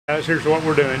Guys, here's what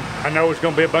we're doing. I know there's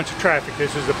going to be a bunch of traffic.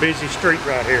 This is a busy street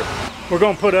right here. We're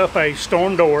going to put up a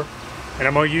storm door, and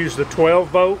I'm going to use the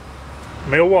 12-volt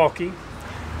Milwaukee,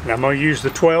 and I'm going to use the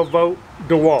 12-volt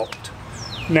DeWalt.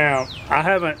 Now, I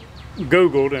haven't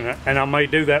Googled, and I may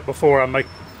do that before I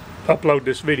upload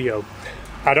this video.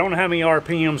 I don't know how many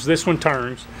RPMs this one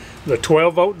turns. The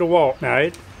 12-volt DeWalt, now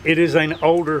it is an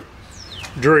older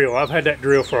drill. I've had that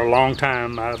drill for a long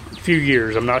time, a few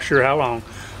years, I'm not sure how long.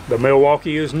 The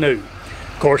Milwaukee is new.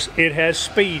 Of course, it has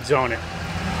speeds on it.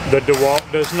 The DeWalt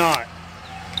does not.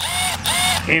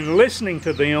 In listening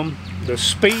to them, the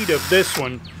speed of this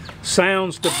one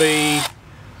sounds to be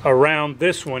around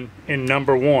this one in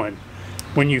number 1.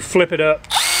 When you flip it up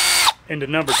into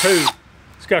number 2,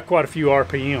 it's got quite a few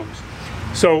RPMs.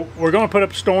 So we're going to put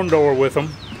up a storm door with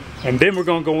them, and then we're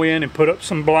going to go in and put up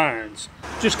some blinds.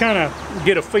 Just kind of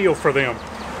get a feel for them.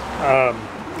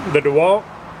 The DeWalt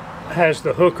has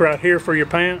the hook right here for your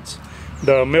pants.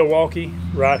 The Milwaukee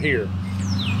right here.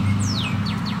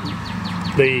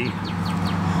 The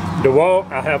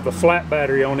DeWalt, I have the flat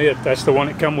battery on it. That's the one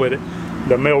that come with it.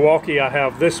 The Milwaukee, I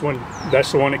have this one.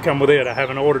 That's the one that come with it. I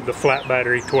haven't ordered the flat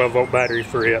battery, 12-volt battery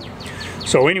for it.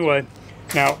 So anyway,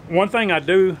 now one thing I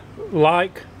do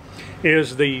like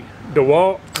is the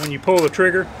DeWalt, when you pull the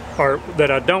trigger, or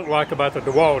that I don't like about the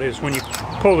DeWalt is when you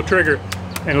pull the trigger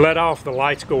and let off, the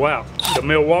lights go out. The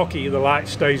Milwaukee, the light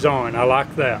stays on. I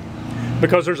like that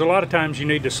because there's a lot of times you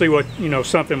need to see what,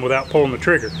 something without pulling the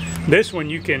trigger. This one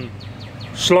you can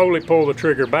slowly pull the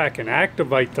trigger back and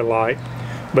activate the light,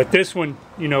 but this one,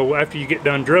 after you get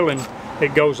done drilling,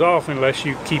 it goes off unless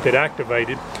you keep it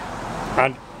activated.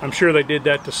 I'm sure they did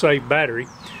that to save battery,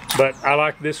 but I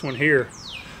like this one here,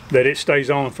 that it stays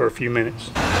on for a few minutes.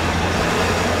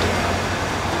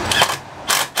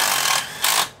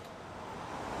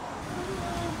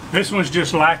 This one's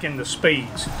just lacking the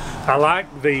speeds. I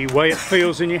like the way it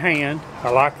feels in your hand. I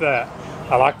like that.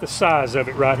 I like the size of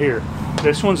it right here.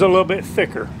 This one's a little bit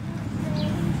thicker,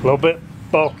 a little bit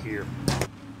bulkier.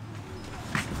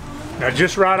 Now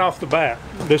just right off the bat,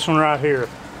 this one right here,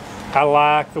 I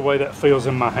like the way that feels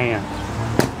in my hand.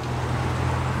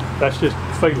 That's just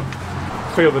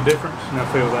feel the difference. Now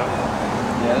feel that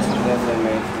one. Yeah, this one's definitely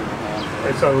made for your hand.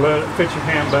 It's a little, fits your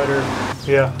hand better.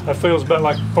 Yeah, that feels about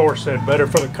like Forrest said, better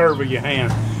for the curve of your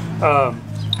hand.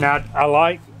 Now I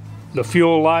like the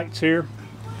fuel lights here.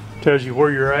 Tells you where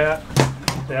you're at.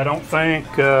 I don't think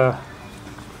I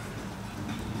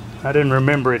didn't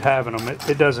remember it having them.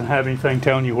 It doesn't have anything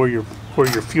telling you where your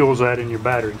fuel's at in your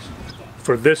batteries.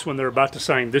 For this one, they're about the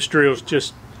same. This drill's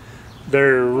just,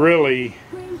 they're really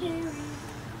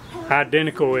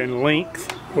identical in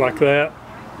length, like that.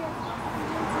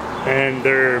 And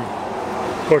they're,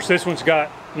 of course, this one's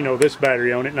got, this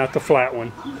battery on it, not the flat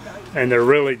one. And they're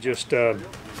really just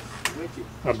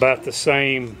about the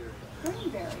same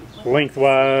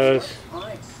lengthwise.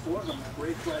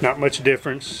 Not much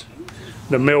difference.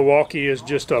 The Milwaukee is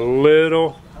just a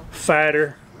little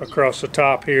fatter across the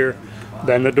top here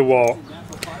than the DeWalt.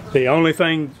 The only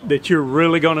thing that you're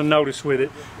really going to notice with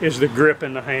it is the grip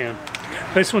in the hand.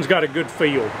 This one's got a good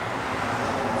feel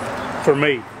for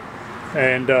me.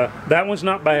 And that one's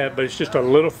not bad, but it's just a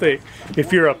little thick.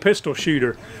 If you're a pistol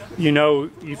shooter,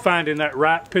 you find in that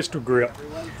right pistol grip.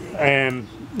 And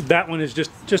that one is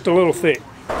just a little thick.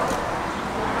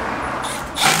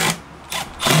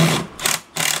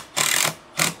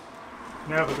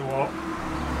 Now the DeWalt.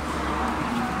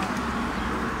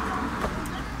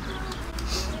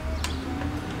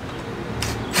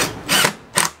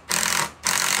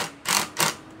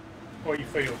 What do you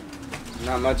feel?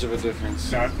 Not much of a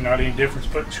difference. Not any difference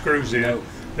putting screws in. Nope.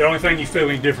 The only thing you feel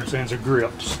any difference in is the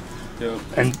grips. Yep.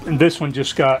 And this one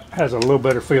just has a little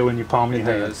better feel in your palm of your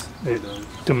hand. It does.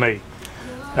 To me.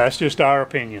 That's just our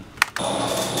opinion.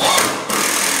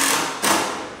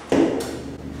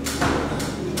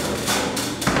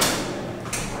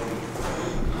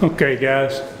 Okay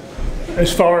guys,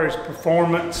 as far as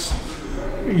performance,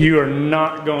 you are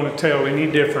not going to tell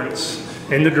any difference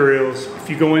in the drills. If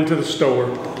you go into the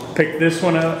store, pick this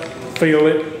one up, feel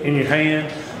it in your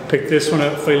hand, pick this one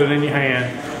up, feel it in your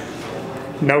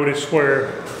hand. Notice where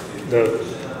the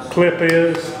clip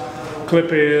is,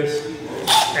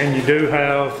 and you do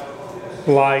have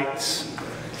lights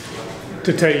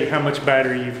to tell you how much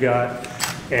battery you've got,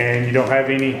 and you don't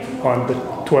have any on the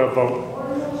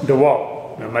 12-volt DeWalt.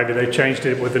 Now maybe they changed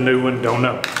it with the new one, don't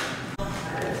know.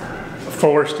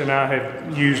 Forrest and I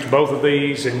have used both of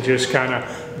these in just kind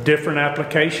of different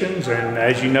applications, and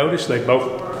as you notice, they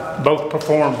both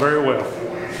perform very well.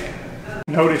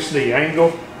 Notice the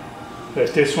angle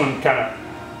that this one kind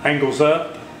of angles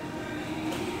up.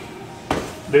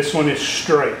 This one is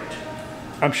straight.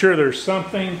 I'm sure there's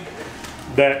something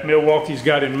that Milwaukee's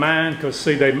got in mind, because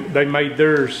see, they made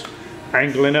theirs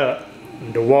angling up,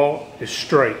 and DeWalt is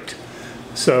straight.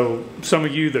 So some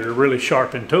of you that are really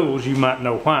sharp in tools, you might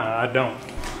know why. I don't.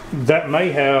 That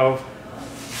may have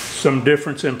some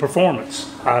difference in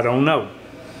performance. I don't know.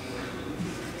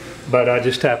 But I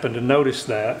just happened to notice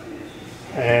that,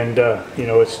 and you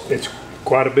know, it's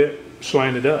quite a bit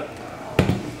slanted up.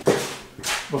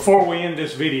 Before we end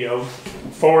this video,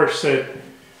 Forrest said,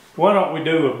 why don't we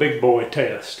do a big boy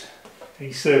test?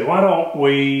 He said, why don't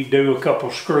we do a couple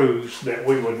screws that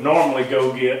we would normally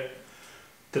go get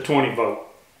the 20 volt.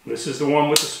 This is the one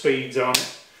with the speeds on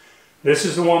it. This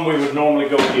is the one we would normally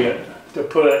go get to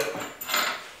put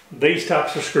these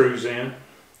types of screws in,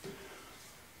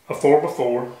 a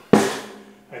 4x4,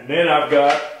 and then I've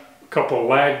got a couple of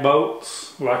lag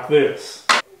bolts like this.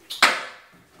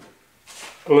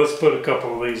 Let's put a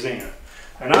couple of these in.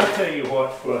 And I'll tell you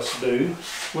what let's do.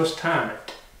 Let's time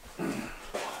it.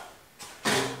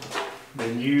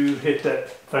 Then you hit that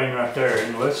thing right there,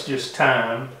 and let's just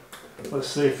time. Let's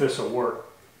see if this will work.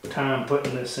 Time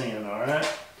putting this in,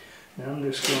 alright? Now I'm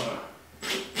just gonna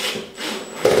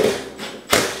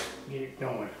get it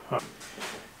going.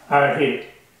 Alright, hit it.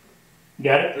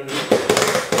 Got it?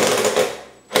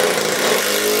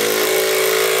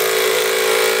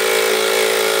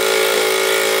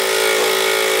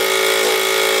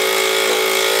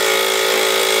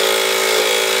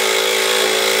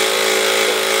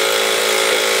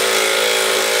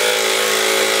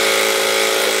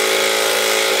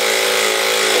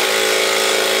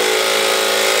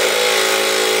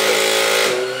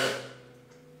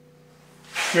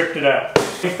 Stripped it out.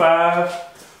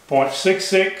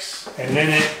 25.66, and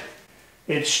then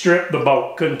it stripped the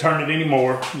bolt. Couldn't turn it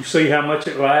anymore. You see how much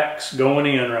it lacks going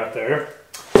in right there.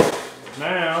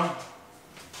 Now,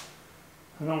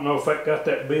 I don't know if I got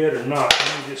that bit or not.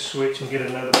 Let me just switch and get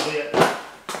another bit,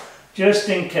 just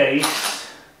in case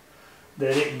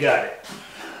that it got it.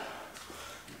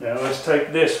 Now let's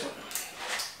take this one.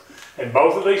 And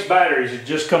both of these batteries have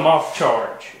just come off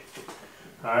charge.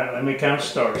 Alright, let me kind of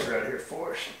start it right here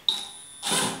for us.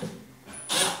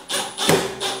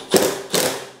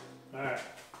 Alright,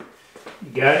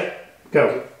 you got it?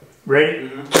 Go. Ready?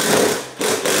 Mm-hmm.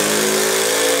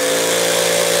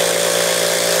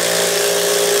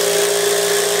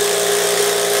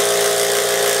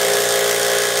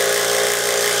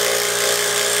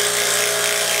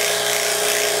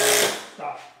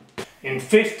 Stop. In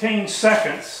 15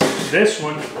 seconds, this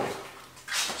one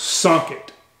sunk it.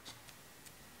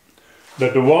 The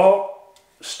DeWalt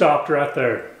stopped right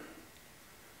there.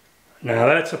 Now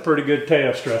that's a pretty good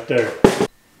test right there.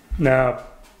 Now,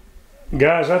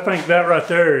 guys, I think that right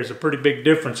there is a pretty big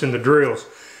difference in the drills.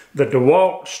 The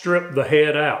DeWalt stripped the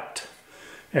head out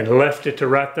and left it to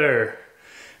right there.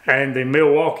 And the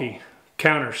Milwaukee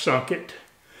countersunk it.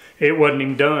 It wasn't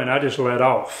even done. I just let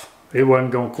off. It wasn't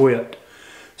going to quit.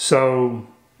 So,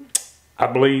 I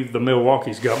believe the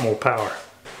Milwaukee's got more power.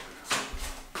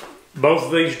 Both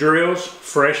of these drills,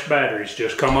 fresh batteries,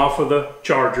 just come off of the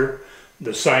charger,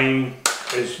 the same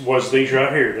as was these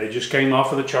right here. They just came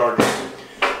off of the charger.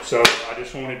 So I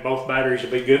just wanted both batteries to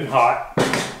be good and hot.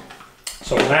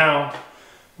 So now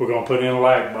we're going to put in a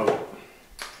lag bolt.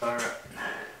 All right.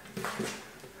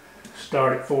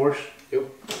 Start it for us. Yep.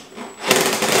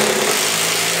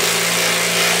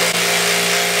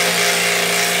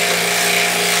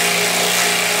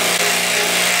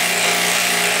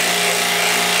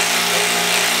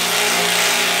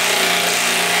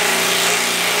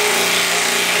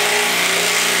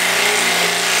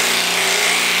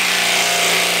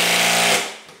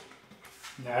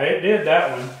 Now it did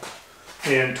that one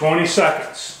in 20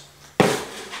 seconds.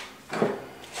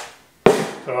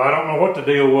 So I don't know what the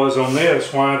deal was on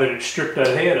this, why that it stripped that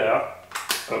head out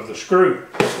of the screw.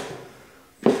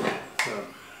 So.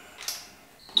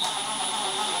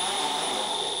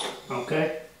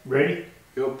 Okay, ready?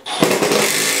 Yep.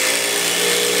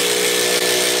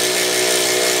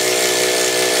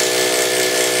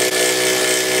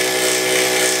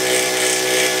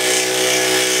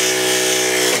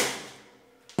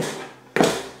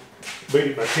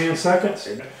 Beat it by 10 seconds.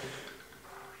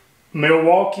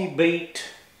 Milwaukee beat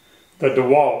the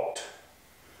DeWalt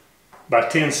by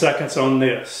 10 seconds on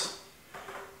this.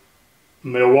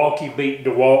 Milwaukee beat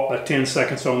DeWalt by 10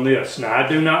 seconds on this. Now I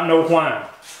do not know why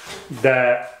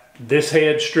that this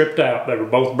head stripped out. They were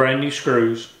both brand new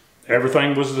screws.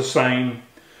 Everything was the same.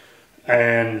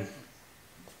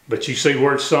 But you see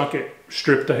where it sunk it,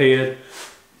 stripped the head.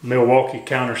 Milwaukee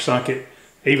countersunk it.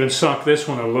 Even sunk this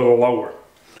one a little lower.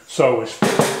 So as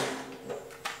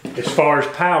far as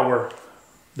power,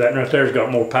 That right there's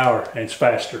got more power and it's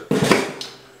faster.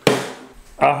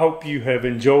 I hope you have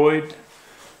enjoyed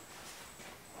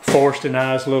Forrest and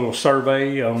I's little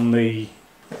survey on the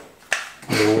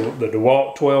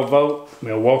DeWalt 12 volt,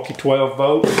 Milwaukee 12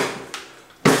 volt.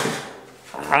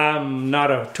 I'm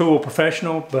not a tool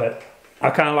professional, but I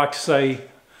kind of like to say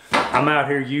I'm out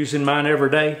here using mine every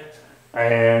day,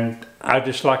 and I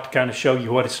just like to kind of show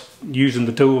you what it's using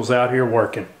the tools out here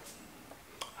working.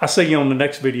 I'll see you on the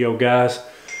next video, guys.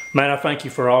 Man, I thank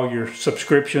you for all your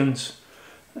subscriptions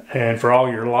and for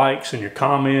all your likes and your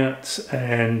comments,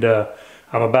 and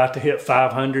I'm about to hit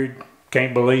 500.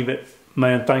 Can't believe it.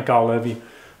 Man, thank all of you.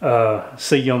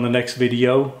 See you on the next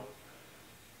video.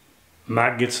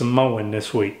 Might get some mowing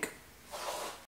this week.